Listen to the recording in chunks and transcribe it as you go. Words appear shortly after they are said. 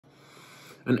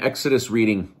An Exodus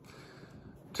reading.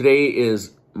 Today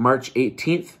is March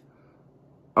 18th.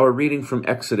 Our reading from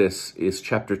Exodus is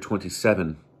chapter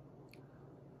 27.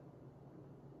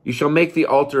 You shall make the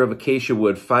altar of acacia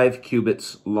wood 5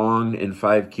 cubits long and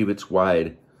 5 cubits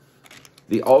wide.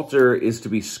 The altar is to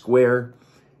be square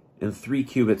and 3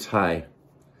 cubits high.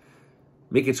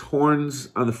 Make its horns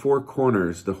on the 4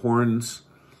 corners, the horns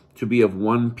to be of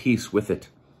one piece with it,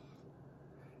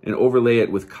 and overlay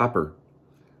it with copper.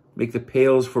 Make the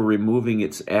pails for removing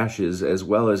its ashes, as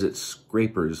well as its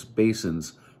scrapers,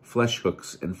 basins, flesh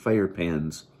hooks, and fire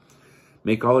pans.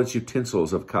 Make all its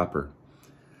utensils of copper.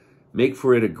 Make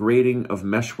for it a grating of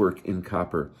meshwork in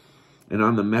copper, and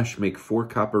on the mesh make 4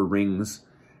 copper rings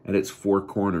at its 4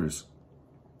 corners.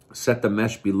 Set the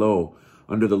mesh below,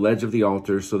 under the ledge of the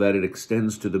altar, so that it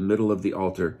extends to the middle of the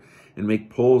altar, and make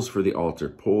poles for the altar,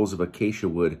 poles of acacia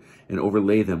wood, and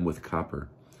overlay them with copper.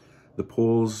 The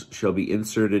poles shall be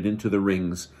inserted into the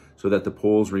rings, so that the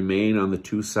poles remain on the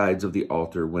 2 sides of the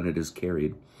altar when it is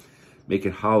carried. Make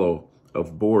it hollow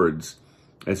of boards,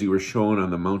 as you were shown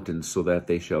on the mountains, so that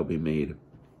they shall be made.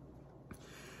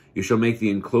 You shall make the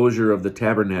enclosure of the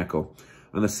tabernacle.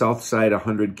 On the south side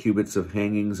 100 cubits of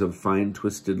hangings of fine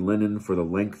twisted linen for the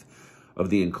length of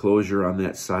the enclosure on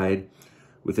that side,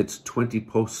 with its 20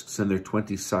 posts and their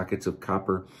 20 sockets of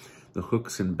copper, the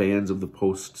hooks and bands of the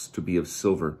posts to be of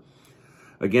silver.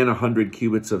 Again 100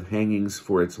 cubits of hangings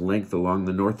for its length along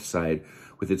the north side,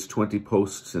 with its 20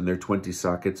 posts and their 20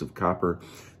 sockets of copper,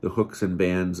 the hooks and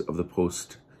bands of the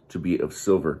post to be of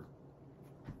silver.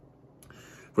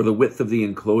 For the width of the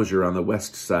enclosure on the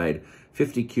west side,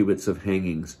 50 cubits of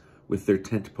hangings, with their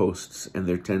tent posts and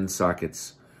their 10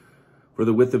 sockets. For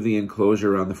the width of the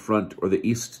enclosure on the front or the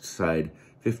east side,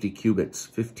 50 cubits,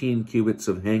 15 cubits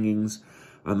of hangings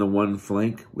on the one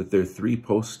flank, with their 3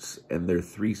 posts and their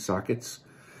 3 sockets.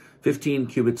 15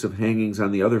 cubits of hangings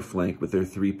on the other flank, with their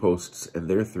 3 posts and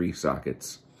their 3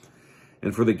 sockets.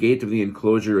 And for the gate of the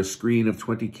enclosure, a screen of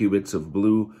 20 cubits of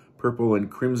blue, purple, and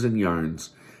crimson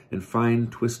yarns, and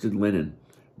fine twisted linen,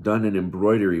 done in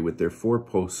embroidery, with their 4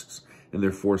 posts and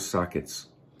their 4 sockets.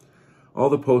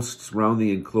 All the posts round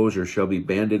the enclosure shall be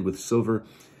banded with silver,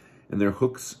 and their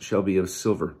hooks shall be of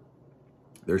silver.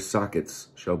 Their sockets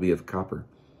shall be of copper.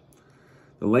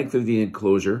 The length of the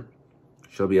enclosure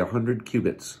shall be 100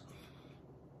 cubits,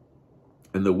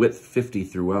 and the width 50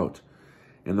 throughout,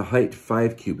 and the height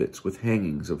 5 cubits, with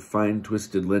hangings of fine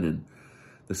twisted linen.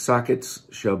 The sockets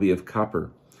shall be of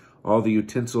copper. All the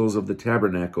utensils of the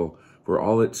tabernacle for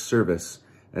all its service,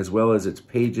 as well as its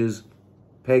pages,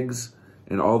 pegs,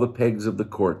 and all the pegs of the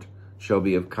court shall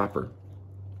be of copper.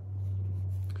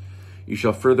 You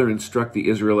shall further instruct the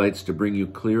Israelites to bring you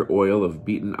clear oil of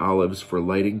beaten olives for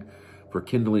lighting, for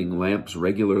kindling lamps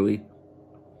regularly.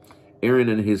 Aaron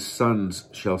and his sons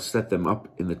shall set them up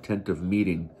in the tent of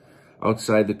meeting,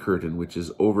 outside the curtain which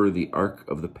is over the ark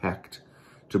of the pact,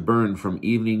 to burn from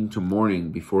evening to morning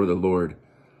before the Lord.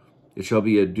 It shall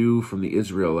be a dew from the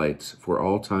Israelites for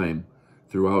all time,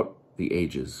 throughout the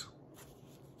ages.